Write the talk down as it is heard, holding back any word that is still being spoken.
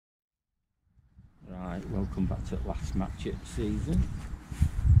Right, welcome back to the last match of the season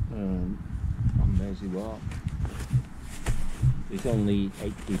on Mersey Walk. There's only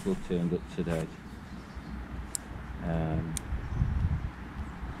 8 people turned up today.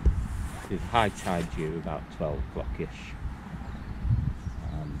 There's high tide due about 12 o'clock-ish.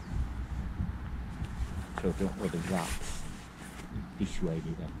 So I don't know whether that's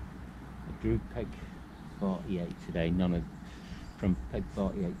dissuaded them. I drew peg 48 today. None of from peg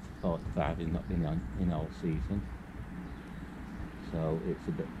 48 to 45 has not been on in all season, so it's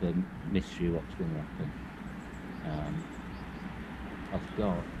a bit of a mystery what's going to happen. I've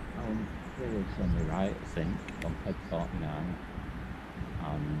got Phil on the right, I think, on peg 49,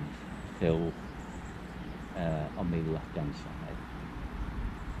 and Phil on the left hand side.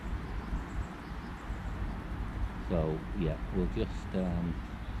 So yeah, we'll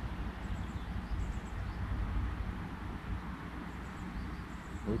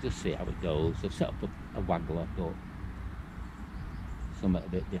just see how it goes. I've set up a waggler, but something a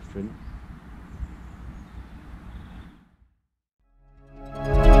bit different.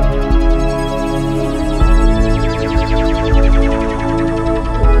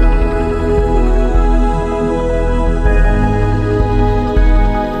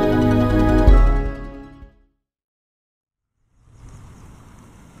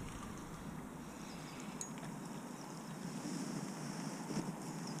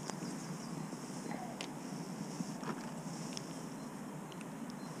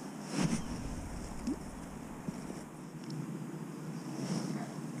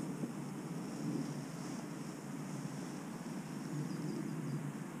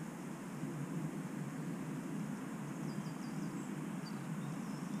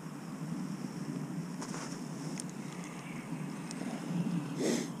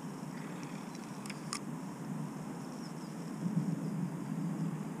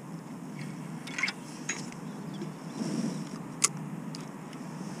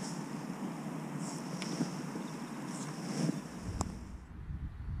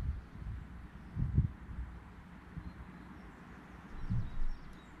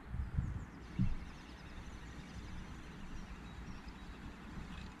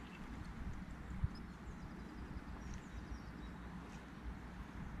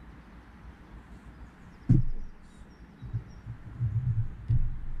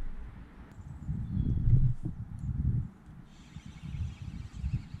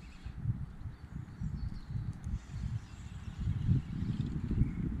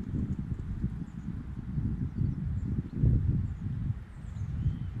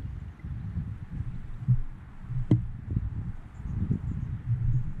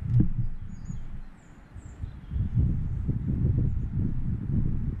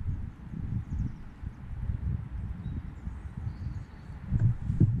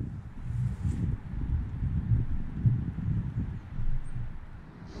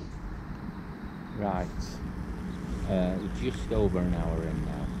 Right, we're just over an hour in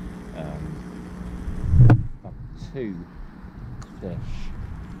now. Got 2 fish.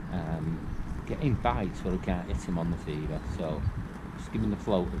 Getting bites, but I can't hit him on the feeder, so just giving the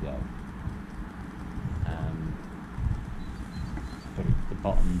float a go. But the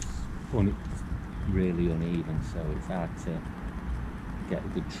bottom's really uneven, so it's hard to get a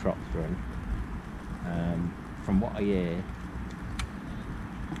good trot through. From what I hear,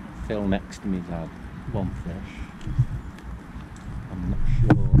 Phil next to me's had 1 fish. I'm not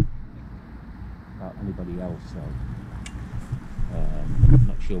sure about anybody else, so I'm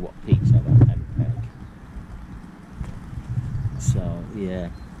not sure what Pete's had on M peg. So yeah,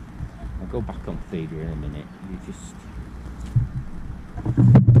 I'll go back on feeder in a minute. It's just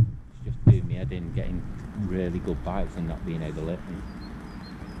doing me head in, getting really good bites and not being able to hit them.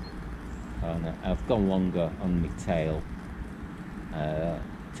 And I've gone longer on my tail,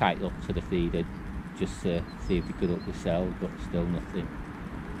 tight up to the feeder, just to see if we could up the cell, but still nothing.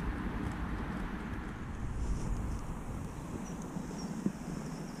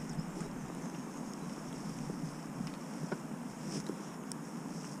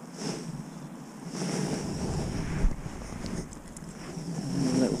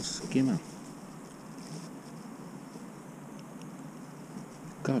 A little skimmer.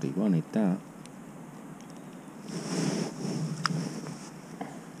 God, he wanted that.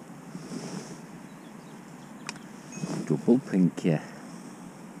 Double pinky.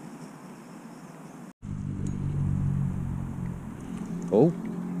 Oh,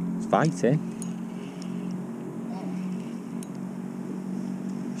 it's fighting.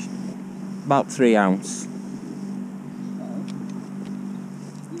 About 3 ounce.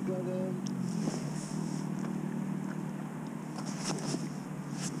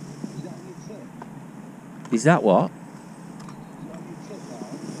 Is that what?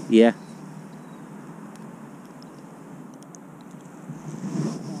 Yeah.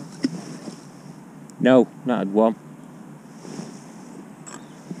 No, not had one. I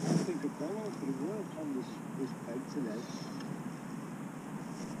think a ball could have worked on this peg today.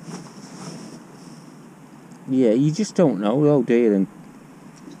 Yeah, you just don't know though, do you? And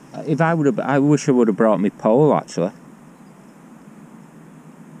if I would have, I wish I would have brought my pole actually.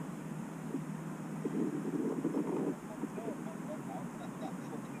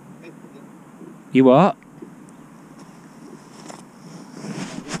 You what?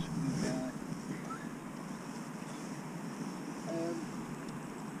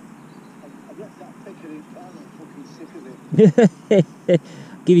 I've left that picker in town, I'm fucking sick of it.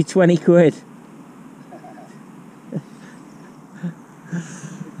 Give you 20 quid.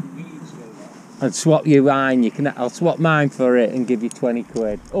 I'd swap you mine. You can. I'll swap mine for it and give you 20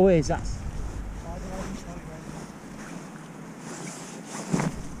 quid. Oh, is that?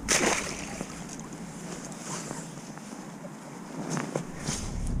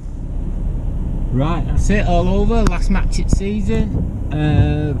 Right, that's it, all over. Last match at season.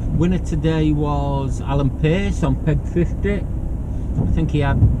 Winner today was Alan Pearce on peg 50. I think he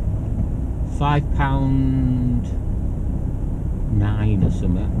had £5.9 or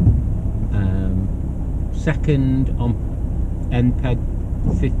something. Second on end peg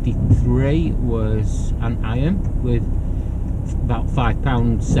 53 was an iron with about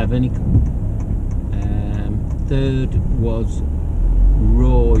 £5.7. Third was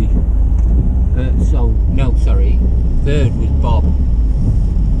Roy. Third was Bob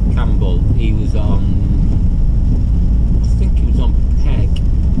Campbell. He was on, I think he was on peg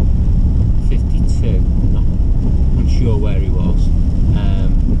 52. I'm not unsure where he was,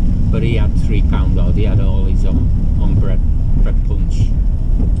 but he had £3 odd. He had all his on bread punch.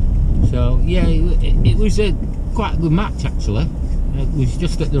 So yeah, it was quite a good match actually. It was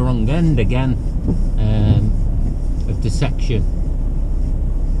just at the wrong end again of the section.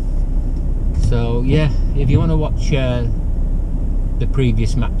 So yeah, if you want to watch the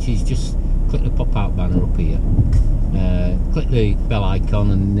previous matches, just click the pop-out banner up here, click the bell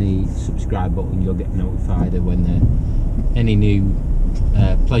icon and the subscribe button. You'll get notified of when any new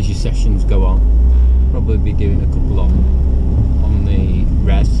pleasure sessions go on. Probably be doing a couple on the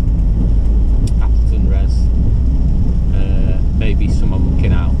res, Appleton res, maybe some I'm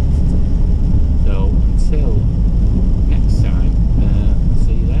looking out.